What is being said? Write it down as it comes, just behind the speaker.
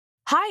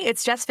Hi,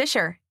 it's Jess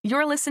Fisher.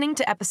 You're listening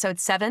to episode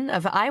 7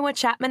 of Iowa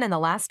Chapman and the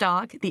Last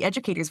Dog, the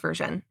educator's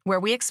version,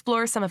 where we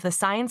explore some of the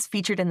science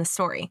featured in the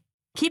story.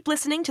 Keep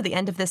listening to the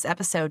end of this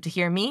episode to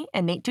hear me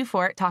and Nate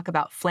Dufort talk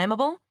about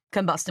flammable,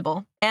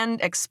 combustible,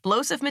 and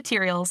explosive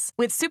materials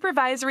with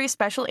Supervisory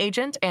Special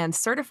Agent and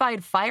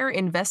Certified Fire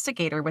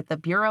Investigator with the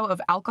Bureau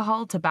of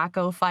Alcohol,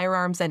 Tobacco,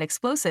 Firearms, and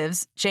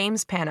Explosives,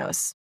 James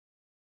Panos.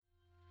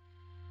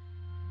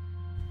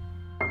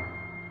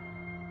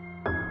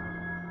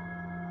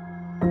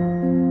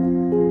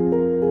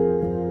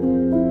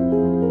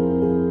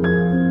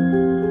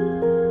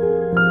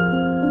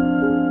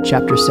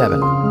 Chapter 7,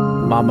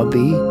 Mama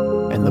Bee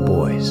and the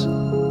Boys.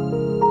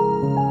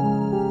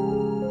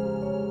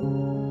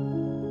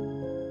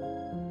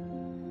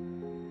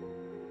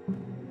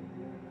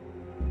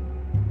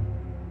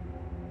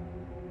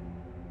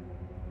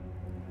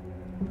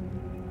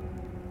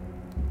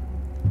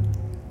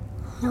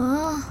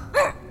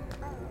 Huh?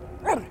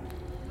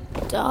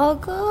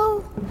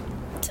 Doggo?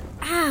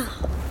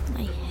 Ow,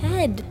 my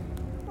head.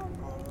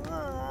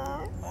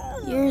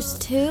 Yours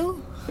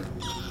too?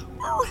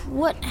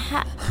 What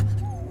happened?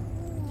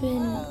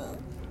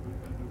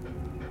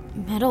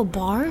 Metal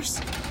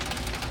bars?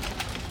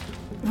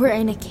 We're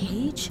in a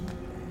cage?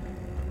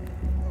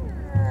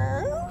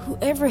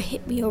 Whoever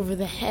hit me over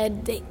the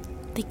head, they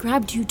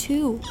grabbed you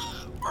too.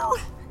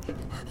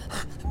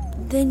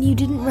 Then you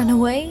didn't run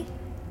away?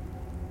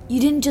 You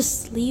didn't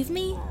just leave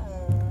me?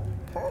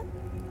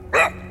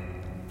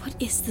 What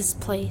is this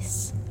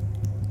place?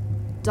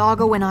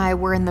 Doggo and I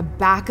were in the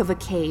back of a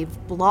cave,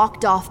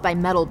 blocked off by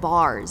metal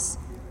bars.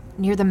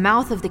 Near the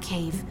mouth of the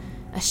cave,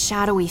 a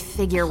shadowy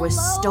figure was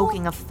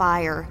stoking a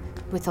fire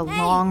with a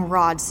long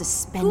rod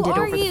suspended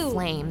over the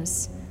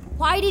flames.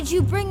 Why did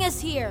you bring us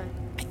here?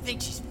 I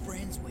think she's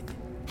friends with him.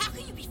 How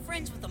can you be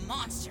friends with a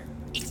monster?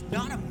 It's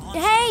not a monster.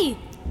 Hey!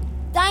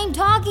 I'm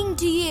talking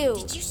to you!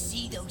 Did you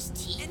see those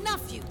teeth?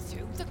 Enough, you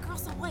two. The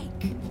girl's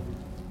awake.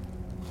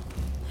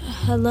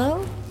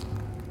 Hello?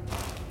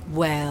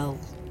 Well,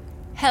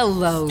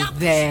 hello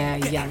there,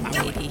 young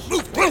lady.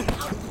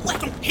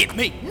 Don't hit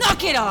me!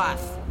 Knock it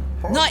off!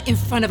 Not in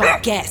front of our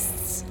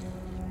guests.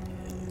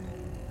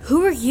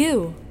 Who are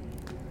you?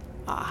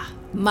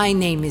 My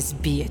name is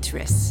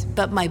Beatrice,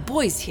 but my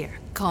boys here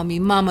call me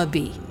Mama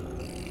Bee.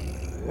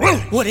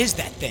 What is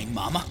that thing,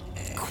 Mama?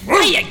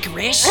 Quiet,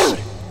 Grish!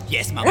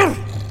 Yes, Mama.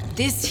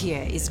 This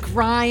here is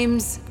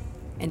Grimes,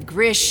 and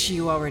Grish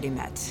you already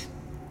met.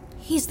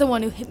 He's the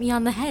one who hit me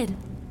on the head.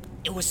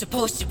 It was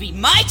supposed to be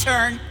my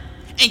turn,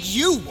 and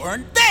you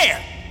weren't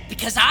there,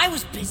 because I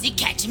was busy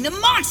catching the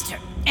monster.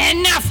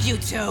 Enough, you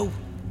two!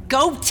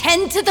 Go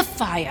tend to the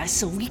fire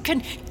so we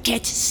can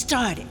get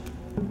started.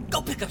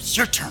 Go pick up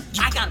your turn.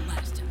 I got him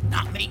last time,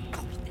 not me.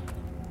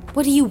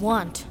 What do you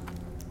want?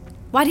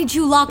 Why did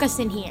you lock us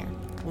in here?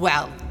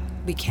 Well,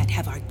 we can't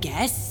have our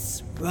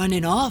guests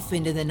running off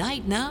into the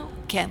night now,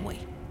 can we?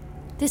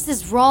 This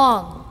is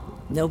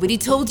wrong. Nobody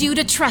told you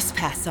to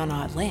trespass on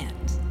our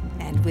land.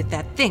 And with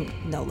that thing,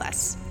 no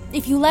less.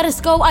 If you let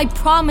us go, I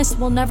promise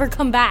we'll never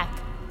come back.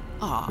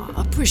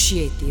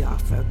 Appreciate the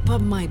offer, but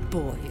my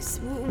boys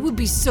would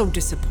be so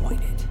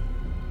disappointed.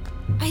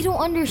 I don't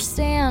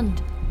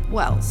understand.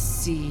 Well,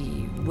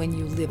 see, when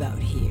you live out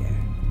here,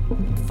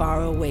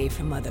 far away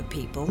from other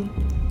people,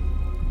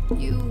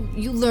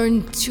 you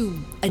learn to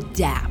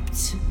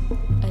adapt.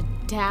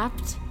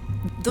 Adapt?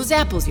 Those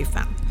apples you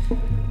found.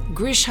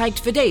 Grish hiked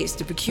for days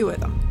to procure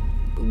them.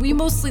 We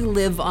mostly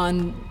live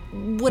on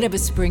whatever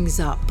springs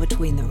up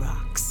between the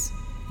rocks.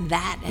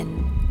 That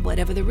and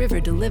whatever the river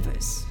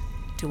delivers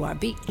to our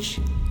beach.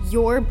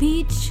 Your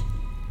beach?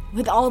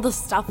 With all the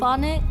stuff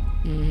on it?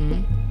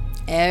 Mm-hmm.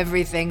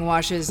 Everything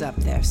washes up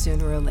there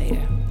sooner or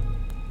later.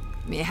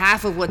 I mean,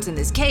 half of what's in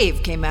this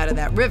cave came out of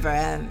that river,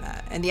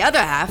 and the other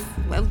half,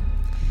 well,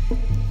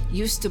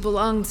 used to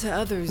belong to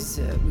others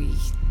we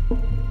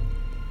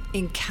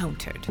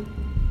encountered.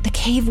 The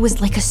cave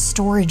was like a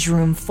storage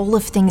room full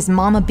of things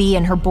Mama Bee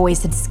and her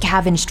boys had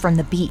scavenged from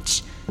the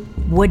beach.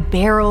 Wood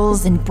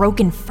barrels and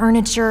broken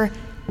furniture,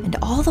 and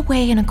all the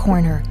way in a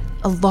corner,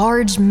 a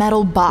large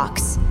metal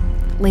box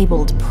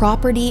labeled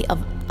Property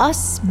of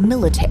Us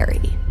Military.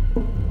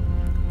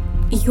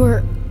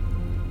 You're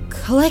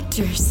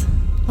collectors,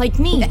 like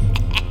me.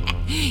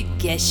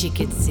 Guess you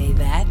could say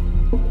that.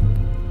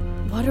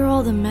 What are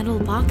all the metal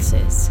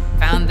boxes?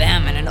 Found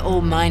them in an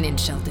old mining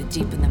shelter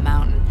deep in the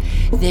mountain.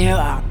 They're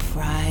our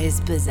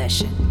prized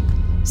possession.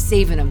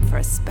 Saving them for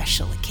a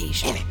special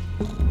occasion.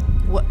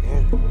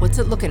 What's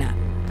it looking at?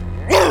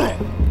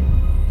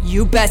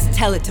 You best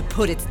tell it to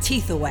put its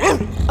teeth away.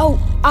 Oh,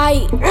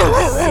 I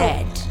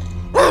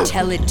said,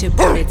 tell it to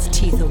put its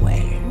teeth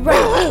away.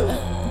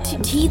 Right.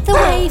 Teeth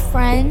away,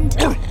 friend.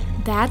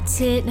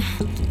 That's it.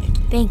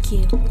 Thank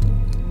you.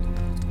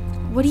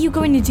 What are you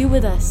going to do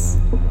with us?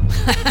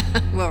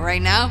 Well,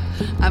 right now,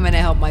 I'm gonna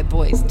help my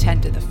boys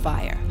tend to the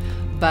fire.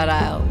 But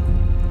I'll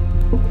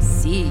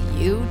see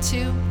you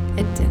two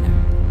at dinner.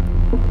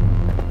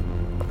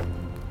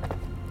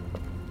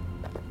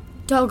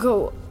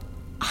 Doggo,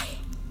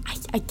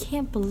 I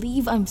can't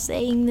believe I'm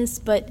saying this,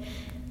 but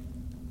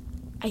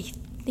I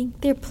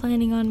think they're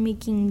planning on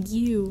making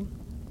you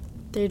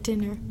their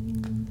dinner.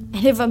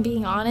 And if I'm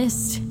being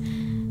honest,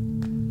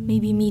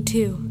 maybe me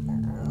too.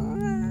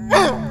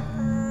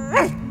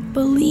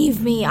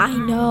 Believe me, I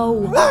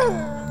know.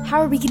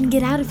 How are we gonna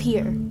get out of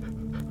here?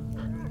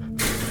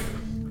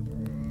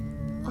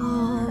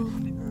 Oh,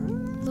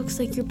 looks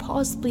like your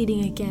paw's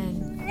bleeding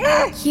again.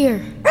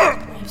 Here,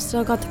 I've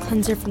still got the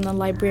cleanser from the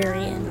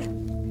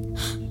librarian.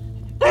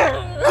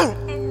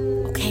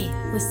 Okay,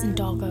 listen,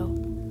 doggo.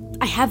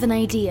 I have an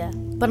idea,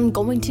 but I'm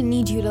going to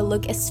need you to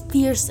look as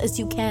fierce as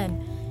you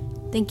can.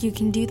 Think you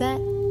can do that?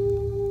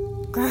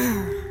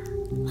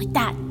 Grrr, like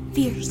that,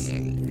 fierce.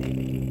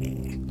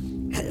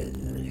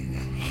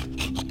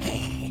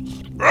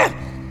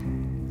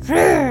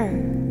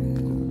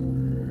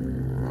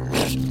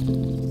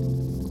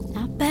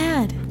 Not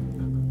bad.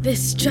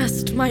 This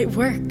just might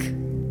work.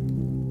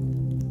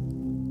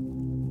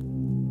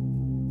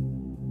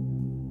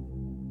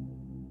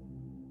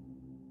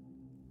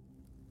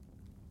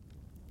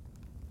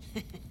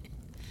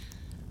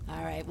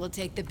 All right, we'll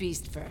take the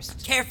beast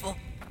first. Careful.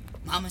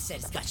 Mama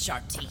said it's got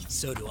sharp teeth.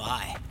 So do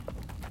I.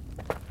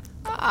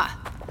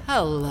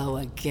 Hello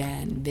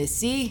again,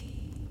 Missy.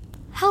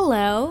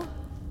 Hello.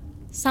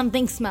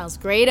 Something smells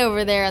great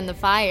over there on the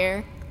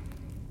fire.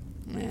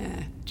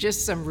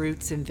 Just some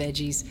roots and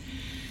veggies.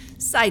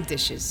 Side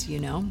dishes, you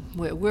know.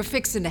 We're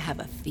fixing to have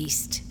a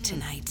feast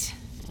tonight.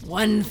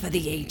 One for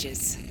the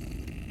ages.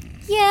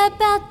 Yeah,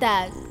 about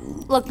that.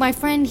 Look, my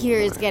friend here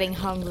is getting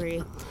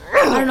hungry.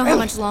 I don't know how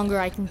much longer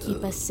I can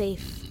keep us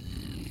safe.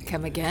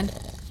 Come again?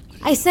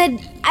 I said,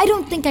 I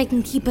don't think I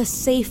can keep us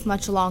safe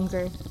much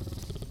longer.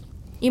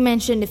 You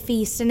mentioned a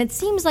feast, and it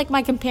seems like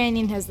my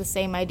companion has the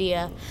same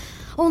idea.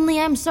 Only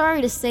I'm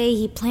sorry to say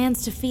he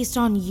plans to feast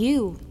on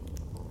you.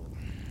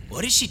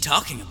 What is she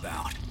talking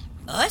about?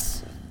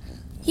 Us?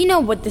 You know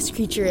what this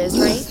creature is,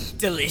 right?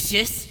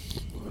 Delicious.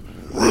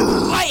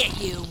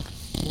 Quiet, you.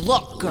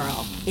 Look,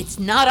 girl, it's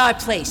not our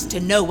place to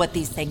know what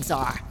these things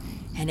are.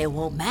 And it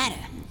won't matter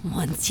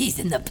once he's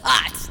in the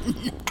pot.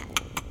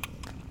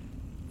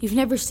 You've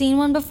never seen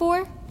one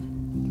before?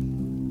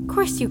 Of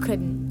course you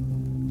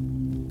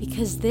couldn't.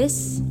 Because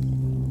this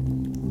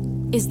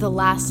is the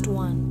last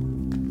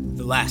one.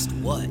 The last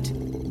what?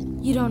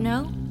 You don't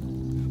know?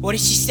 What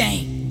is she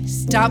saying?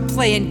 Stop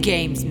playing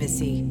games,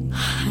 Missy.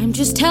 I'm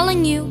just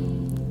telling you.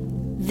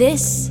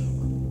 This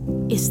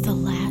is the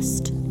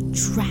last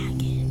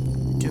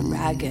dragon.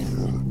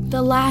 Dragon.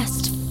 The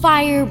last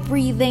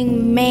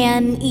fire-breathing,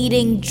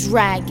 man-eating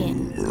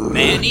dragon.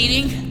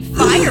 Man-eating?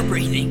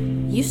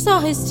 Fire-breathing? You saw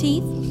his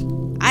teeth.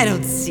 I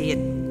don't see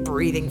it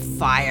breathing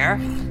fire.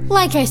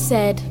 Like I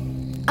said,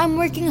 I'm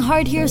working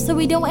hard here so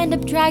we don't end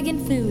up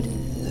dragon food.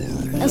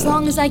 As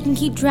long as I can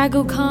keep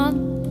Drago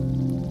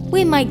calm,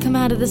 we might come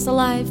out of this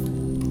alive.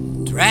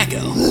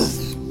 Drago?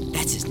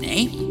 That's his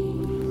name?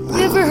 You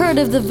ever heard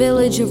of the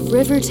village of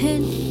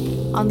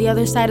Riverton on the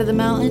other side of the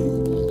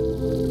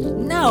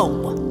mountain?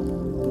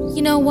 No.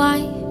 You know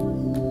why?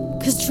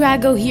 'Cause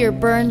Drago here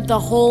burned the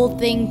whole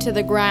thing to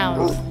the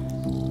ground.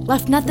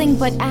 Left nothing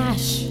but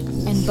ash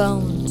and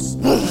bones.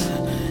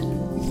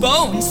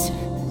 Bones?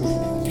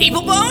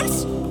 People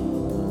bones?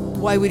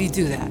 Why would he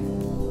do that?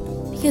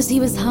 Because he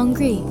was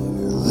hungry,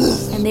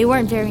 and they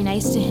weren't very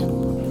nice to him.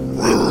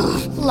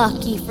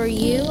 Lucky for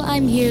you,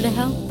 I'm here to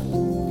help.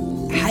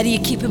 How do you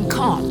keep him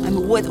calm? I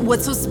mean,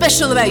 what's so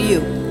special about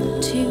you?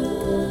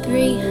 2,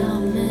 3, how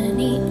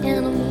many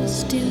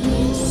animals do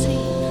you see?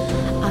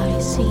 I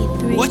see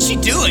 3. What's she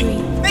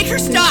doing? Make her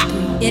stop!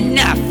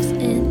 Enough!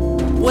 In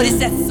What is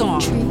that song?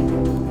 tree.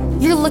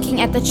 You're looking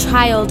at the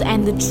child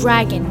and the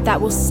dragon that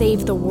will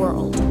save the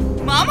world.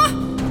 Mama?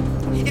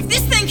 If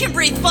this thing can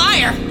breathe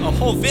fire, a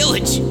whole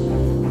village,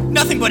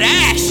 nothing but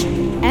ash.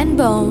 And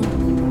bone.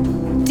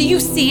 Do you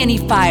see any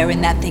fire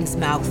in that thing's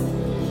mouth?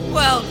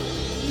 Well,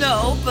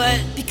 no,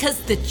 but Because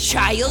the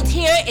child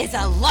here is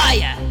a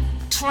liar,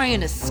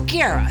 trying to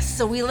scare us,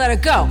 so we let her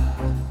go.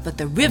 But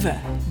the river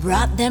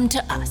brought them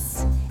to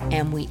us,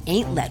 and we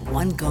ain't let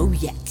one go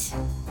yet.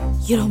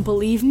 You don't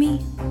believe me?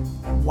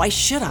 Why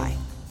should I?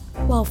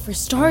 Well, for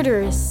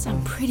starters,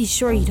 I'm pretty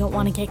sure you don't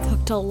want to get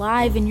cooked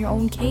alive in your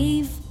own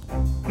cave.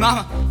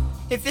 Mama,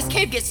 if this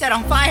cave gets set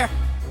on fire,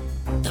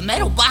 the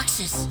metal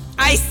boxes.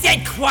 I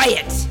said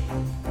quiet!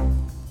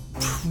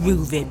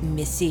 Prove it,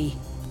 Missy.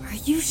 Are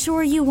you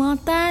sure you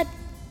want that?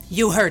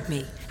 You heard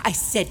me. I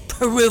said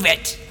prove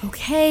it!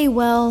 Okay,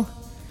 well,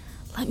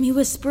 let me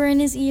whisper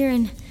in his ear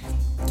and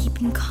keep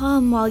him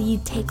calm while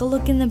you take a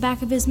look in the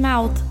back of his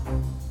mouth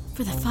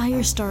for the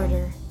fire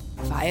starter.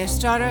 Fire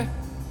starter?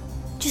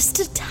 Just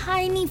a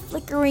tiny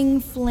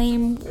flickering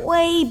flame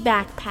way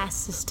back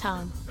past his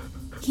tongue.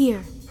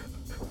 Here,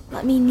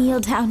 let me kneel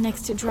down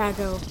next to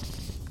Drago.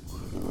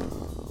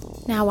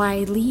 Now I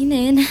lean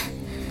in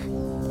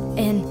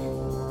and...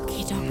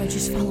 Okay, Doggo,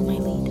 just follow my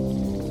lead.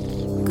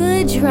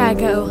 Good,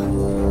 Drago.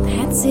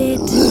 That's it.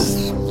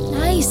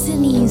 Nice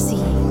and easy.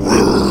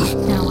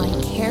 Now I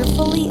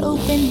carefully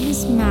open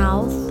his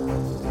mouth.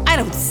 I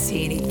don't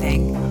see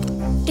anything.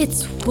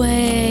 It's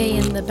way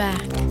in the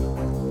back.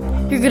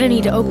 You're gonna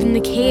need to open the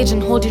cage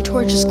and hold your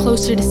torches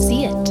closer to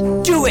see it.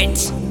 Do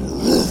it!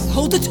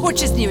 Hold the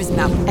torches near his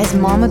mouth. As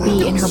Mama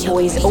B and her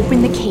boys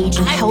opened the cage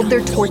and held their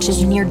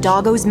torches near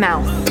Doggo's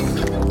mouth,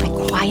 I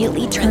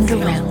quietly turned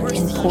around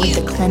and poured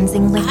the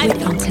cleansing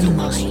liquid into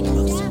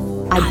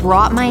mine. I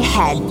brought my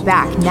head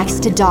back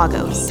next to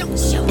Doggo's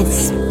and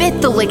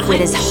spit the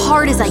liquid as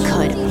hard as I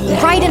could,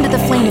 right into the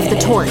flame of the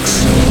torch.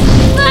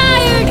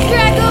 Fire,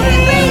 Draco!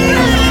 Bring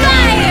the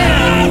fire!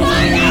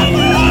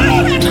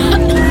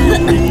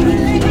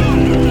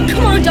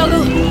 Come on,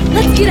 Doggo.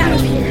 Let's get out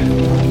of here.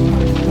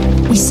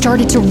 We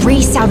started to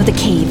race out of the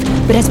cave,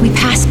 but as we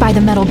passed by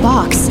the metal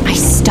box, I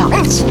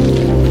stopped.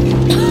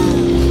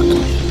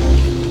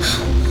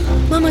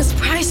 Mama's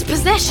prized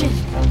possession.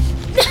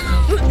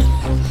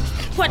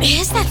 What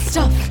is that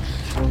stuff?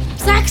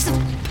 Sacks of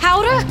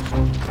powder?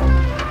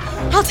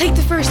 I'll take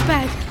the first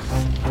bag.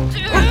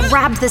 I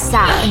grabbed the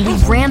sack and we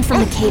ran from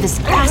the cave as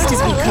fast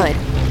as we could.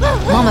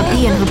 Mama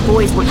B and her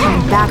boys were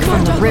coming back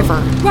from the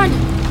river. Run!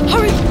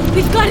 Hurry!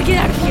 We've got to get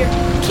out of here.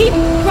 Keep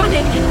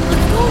running.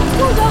 Let's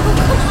go, Doggo.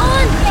 Come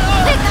on!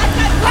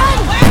 Run!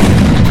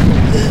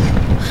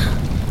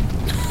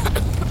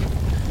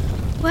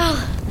 Well,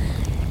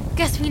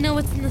 guess we know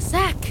what's in the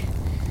sack.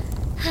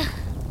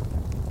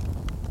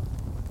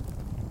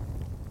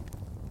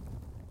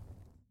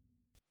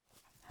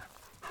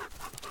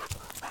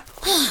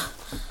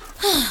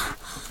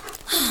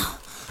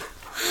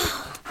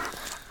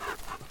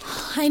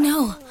 I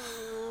know.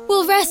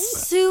 We'll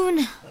rest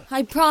soon.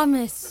 I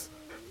promise.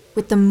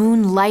 With the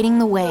moon lighting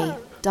the way,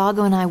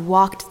 Doggo and I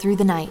walked through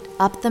the night,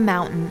 up the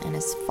mountain, and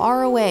as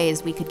far away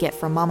as we could get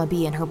from Mama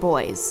B and her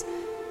boys.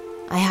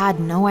 I had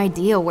no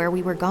idea where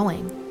we were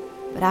going,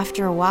 but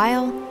after a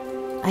while,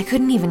 I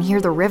couldn't even hear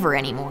the river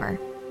anymore.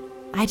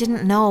 I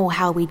didn't know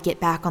how we'd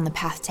get back on the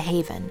path to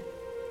Haven.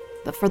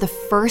 But for the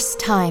first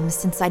time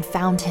since I'd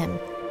found him,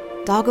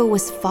 Doggo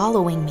was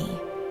following me,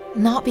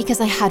 not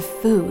because I had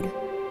food,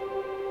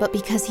 but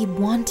because he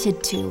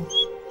wanted to.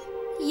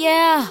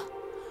 Yeah.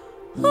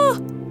 Oh,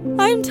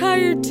 I'm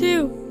tired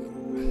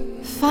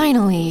too.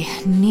 Finally,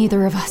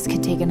 neither of us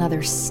could take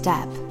another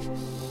step.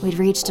 We'd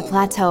reached a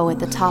plateau at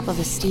the top of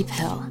a steep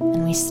hill,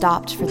 and we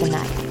stopped for the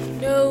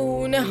night.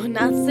 No,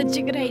 not such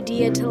a good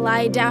idea to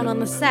lie down on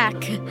the sack.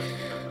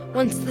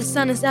 Once the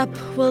sun is up,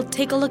 we'll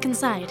take a look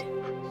inside.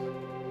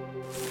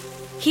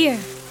 Here,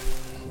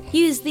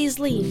 use these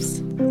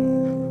leaves.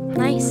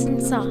 Nice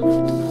and soft.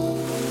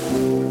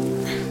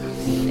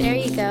 There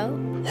you go.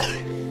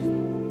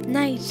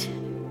 Night,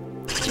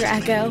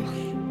 Draco.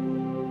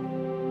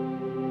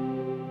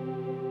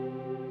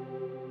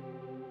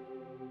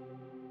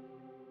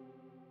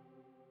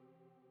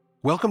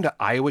 Welcome to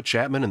Iowa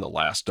Chapman and the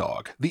Last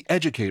Dog, the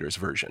educator's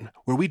version,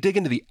 where we dig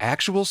into the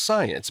actual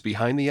science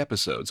behind the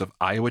episodes of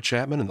Iowa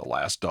Chapman and the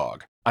Last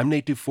Dog. I'm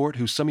Nate Dufort,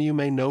 who some of you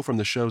may know from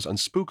the shows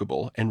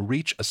Unspookable and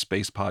Reach, a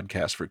space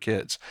podcast for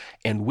kids.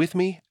 And with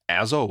me,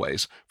 as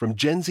always, from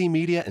Gen Z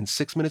Media and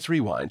 6 Minutes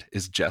Rewind,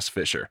 is Jess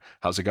Fisher.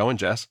 How's it going,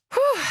 Jess?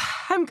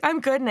 I'm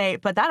good,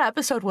 Nate, but that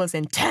episode was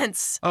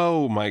intense.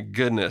 Oh my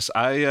goodness.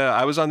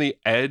 I was on the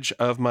edge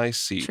of my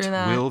seat. True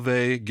that. Will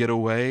they get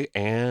away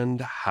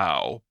and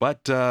how?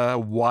 But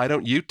why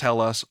don't you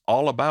tell us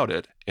all about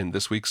it in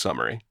this week's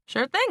summary?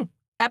 Sure thing.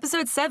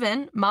 Episode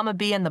 7, Mama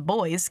B and the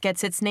Boys,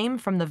 gets its name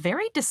from the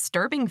very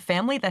disturbing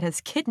family that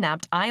has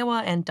kidnapped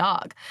Iowa and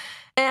Dog.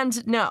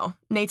 And no,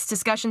 Nate's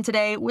discussion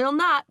today will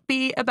not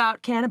be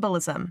about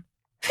cannibalism.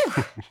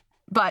 Phew.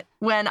 But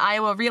when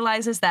Iowa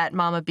realizes that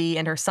Mama B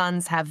and her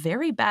sons have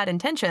very bad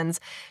intentions,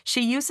 she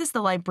uses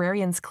the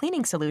librarian's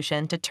cleaning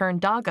solution to turn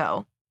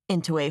Doggo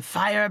into a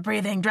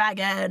fire-breathing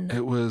dragon.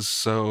 It was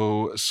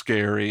so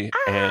scary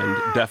and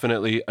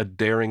definitely a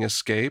daring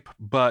escape,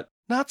 but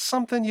not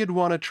something you'd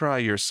want to try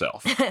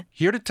yourself.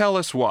 Here to tell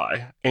us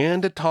why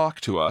and to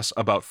talk to us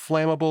about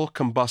flammable,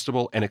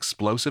 combustible, and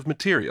explosive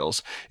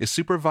materials is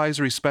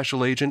Supervisory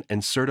Special Agent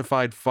and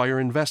Certified Fire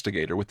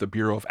Investigator with the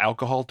Bureau of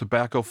Alcohol,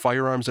 Tobacco,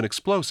 Firearms, and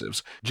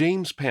Explosives,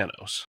 James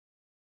Panos.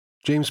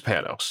 James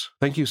Panos,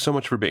 thank you so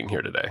much for being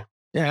here today.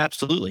 Yeah,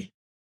 absolutely.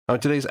 On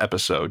today's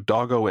episode,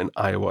 Doggo and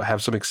Iowa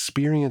have some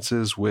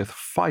experiences with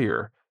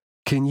fire.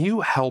 Can you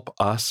help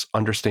us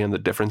understand the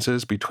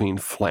differences between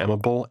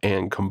flammable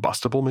and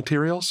combustible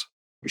materials?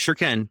 Sure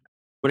can.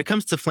 When it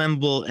comes to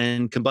flammable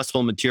and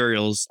combustible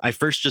materials, I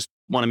first just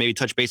want to maybe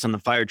touch base on the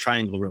fire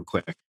triangle real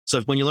quick. So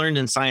when you learned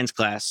in science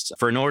class,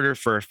 in order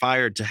for a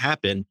fire to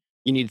happen,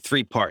 you need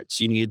 3 parts.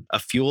 You need a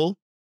fuel,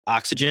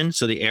 oxygen,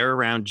 so the air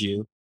around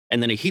you,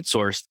 and then a heat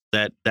source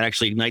that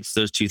actually ignites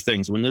those 2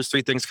 things. When those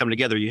 3 things come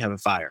together, you have a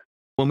fire.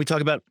 When we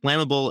talk about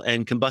flammable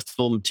and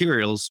combustible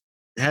materials,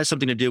 it has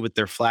something to do with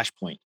their flash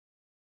point.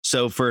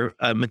 So for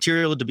a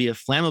material to be a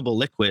flammable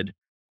liquid,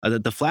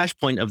 the flash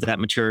point of that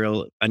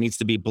material needs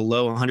to be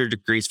below 100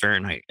 degrees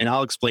Fahrenheit. And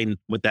I'll explain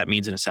what that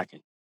means in a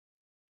second.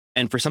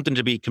 And for something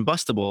to be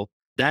combustible,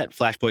 that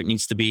flash point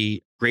needs to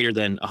be greater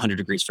than 100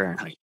 degrees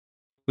Fahrenheit.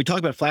 We talk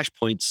about flash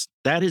points.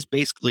 That is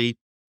basically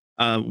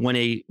when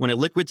a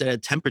liquid's at a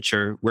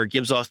temperature where it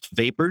gives off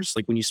vapors,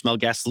 like when you smell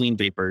gasoline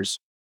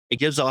vapors, it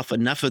gives off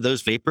enough of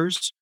those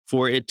vapors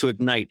for it to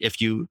ignite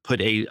if you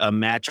put a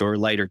match or a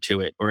lighter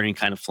to it or any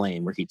kind of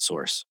flame or heat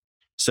source.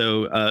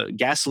 So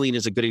gasoline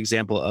is a good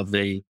example of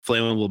a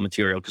flammable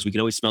material because we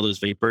can always smell those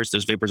vapors.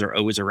 Those vapors are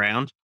always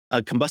around.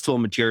 A combustible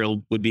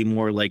material would be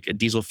more like a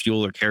diesel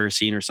fuel or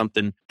kerosene or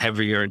something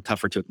heavier and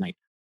tougher to ignite.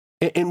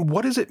 And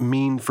what does it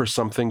mean for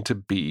something to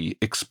be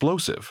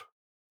explosive?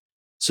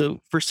 So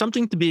for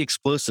something to be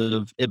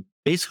explosive, it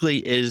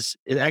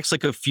acts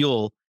like a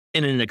fuel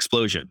in an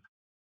explosion.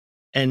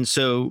 And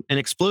so an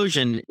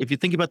explosion, if you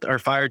think about our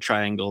fire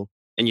triangle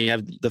and you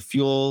have the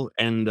fuel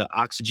and the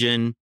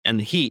oxygen and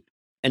the heat,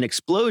 an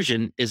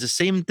explosion is the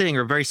same thing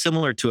or very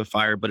similar to a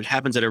fire, but it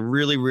happens at a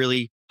really,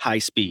 really high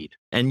speed.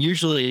 And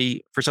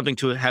usually for something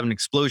to have an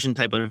explosion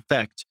type of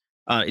effect,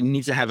 it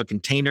needs to have a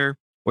container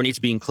or needs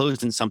to be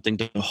enclosed in something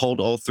to hold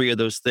all three of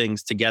those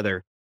things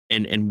together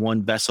in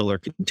one vessel or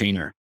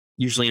container.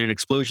 Usually in an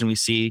explosion, we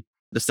see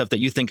the stuff that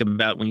you think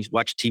about when you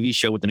watch a TV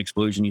show with an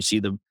explosion. You see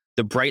the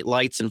bright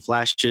lights and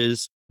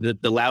flashes,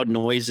 the loud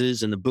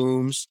noises and the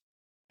booms.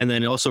 And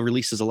then it also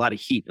releases a lot of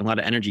heat and a lot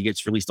of energy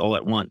gets released all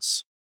at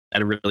once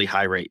at a really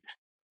high rate.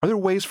 Are there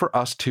ways for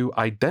us to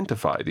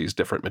identify these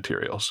different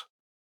materials?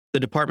 The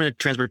Department of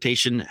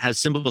Transportation has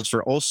symbols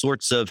for all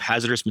sorts of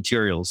hazardous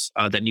materials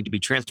that need to be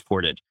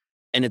transported.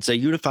 And it's a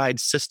unified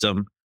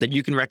system that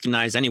you can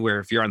recognize anywhere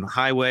if you're on the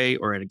highway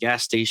or at a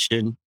gas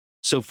station.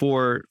 So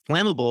for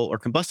flammable or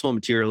combustible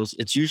materials,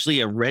 it's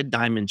usually a red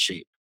diamond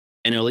shape.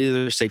 And it'll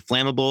either say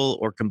flammable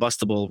or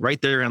combustible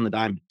right there on the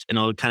diamond. And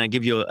it'll kind of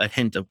give you a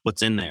hint of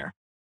what's in there.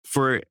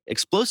 For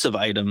explosive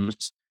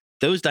items,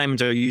 those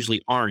diamonds are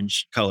usually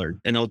orange colored.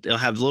 And it'll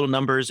have little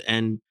numbers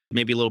and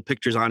maybe little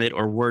pictures on it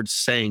or words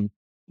saying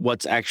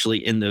what's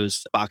actually in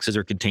those boxes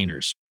or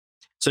containers.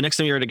 So next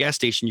time you're at a gas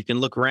station, you can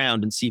look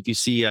around and see if you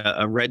see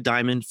a red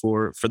diamond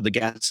for the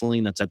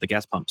gasoline that's at the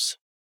gas pumps.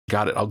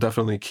 Got it. I'll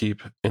definitely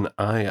keep an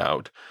eye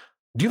out.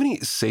 Do you have any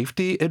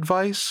safety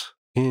advice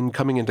in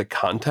coming into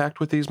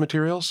contact with these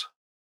materials?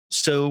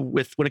 So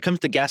when it comes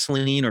to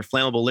gasoline or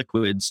flammable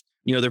liquids,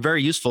 they're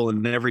very useful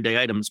in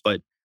everyday items,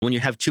 but when you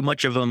have too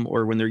much of them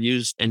or when they're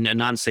used in a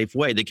non-safe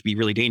way, they can be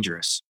really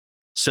dangerous.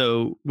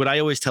 So what I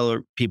always tell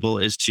people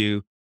is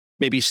to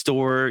maybe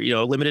store,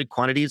 limited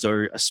quantities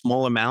or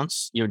small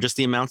amounts, just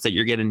the amounts that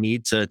you're going to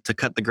need to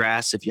cut the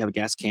grass if you have a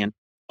gas can.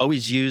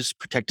 Always use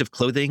protective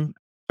clothing,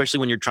 especially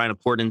when you're trying to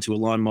pour it into a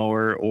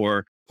lawnmower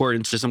or pour it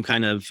into some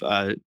kind of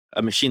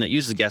a machine that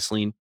uses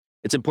gasoline.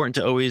 It's important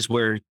to always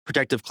wear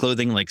protective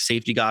clothing like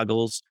safety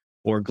goggles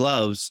or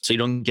gloves so you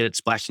don't get it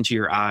splashed into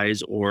your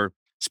eyes or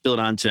spill it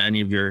onto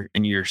any of your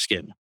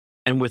skin.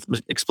 And with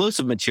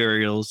explosive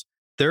materials,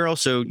 they're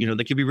also,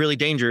 they can be really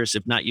dangerous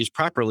if not used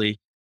properly.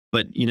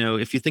 But,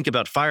 if you think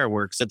about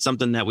fireworks, that's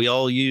something that we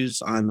all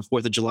use on the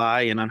 4th of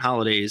July and on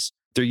holidays.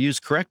 They're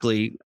used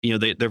correctly,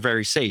 they're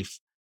very safe.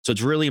 So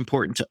it's really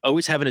important to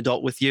always have an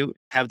adult with you,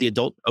 have the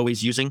adult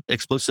always using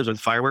explosives or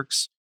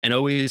fireworks, and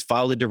always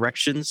follow the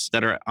directions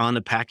that are on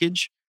the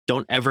package.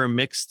 Don't ever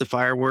mix the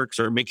fireworks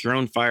or make your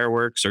own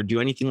fireworks or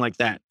do anything like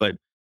that. But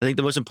I think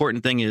the most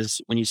important thing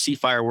is when you see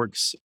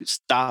fireworks,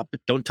 stop,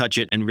 don't touch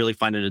it, and really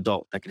find an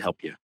adult that can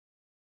help you.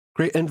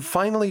 Great. And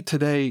finally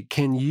today,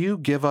 can you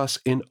give us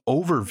an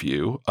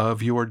overview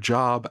of your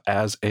job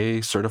as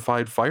a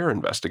certified fire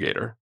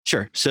investigator?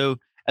 Sure. So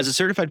as a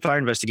certified fire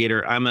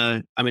investigator, I'm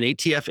an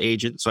ATF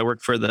agent. So I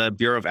work for the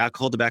Bureau of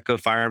Alcohol, Tobacco,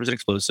 Firearms, and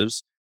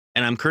Explosives.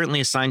 And I'm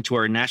currently assigned to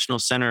our National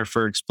Center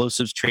for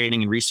Explosives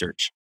Training and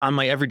Research. On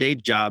my everyday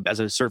job as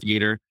a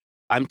certificator,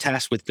 I'm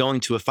tasked with going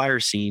to a fire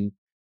scene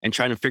and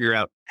trying to figure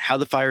out how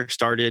the fire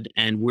started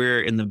and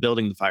where in the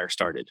building the fire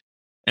started.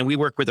 And we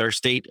work with our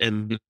state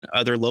and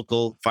other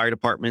local fire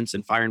departments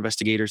and fire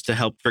investigators to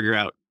help figure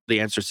out the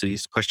answers to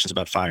these questions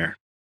about fire.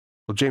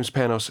 Well, James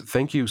Panos,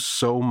 thank you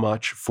so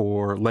much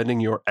for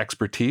lending your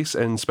expertise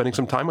and spending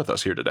some time with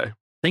us here today.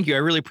 Thank you. I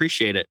really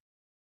appreciate it.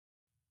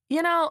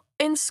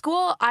 In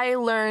school, I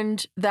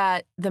learned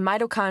that the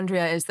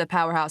mitochondria is the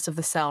powerhouse of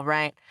the cell,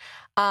 right?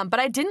 But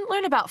I didn't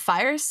learn about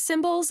fire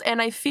symbols,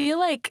 and I feel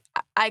like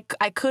I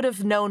could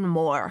have known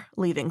more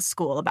leaving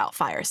school about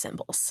fire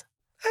symbols.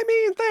 I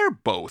mean, they're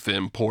both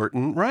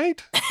important,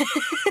 right?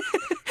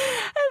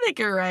 I think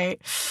you're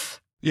right.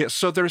 Yeah,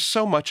 so there's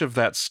so much of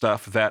that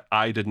stuff that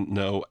I didn't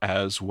know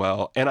as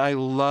well. And I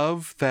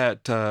love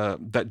that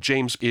that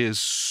James is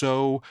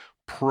so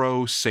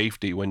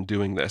pro-safety when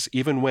doing this,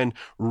 even when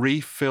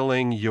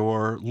refilling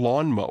your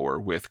lawnmower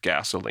with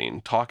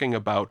gasoline, talking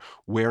about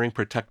wearing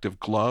protective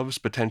gloves,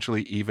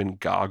 potentially even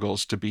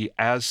goggles to be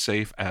as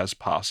safe as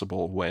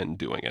possible when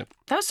doing it.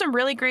 That was some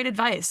really great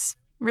advice.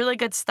 Really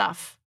good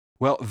stuff.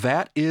 Well,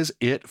 that is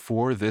it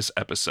for this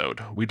episode.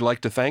 We'd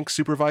like to thank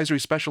Supervisory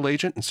Special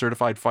Agent and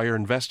Certified Fire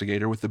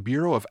Investigator with the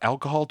Bureau of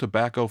Alcohol,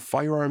 Tobacco,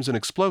 Firearms, and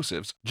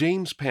Explosives,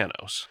 James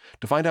Panos.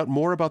 To find out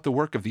more about the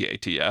work of the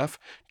ATF,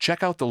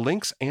 check out the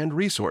links and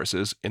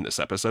resources in this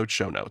episode's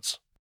show notes.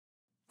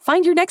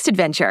 Find your next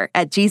adventure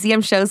at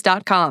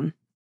gzmshows.com.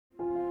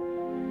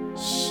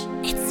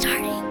 It's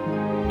starting.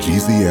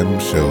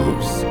 GZM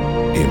Shows.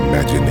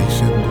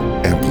 Imagination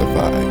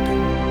Amplified.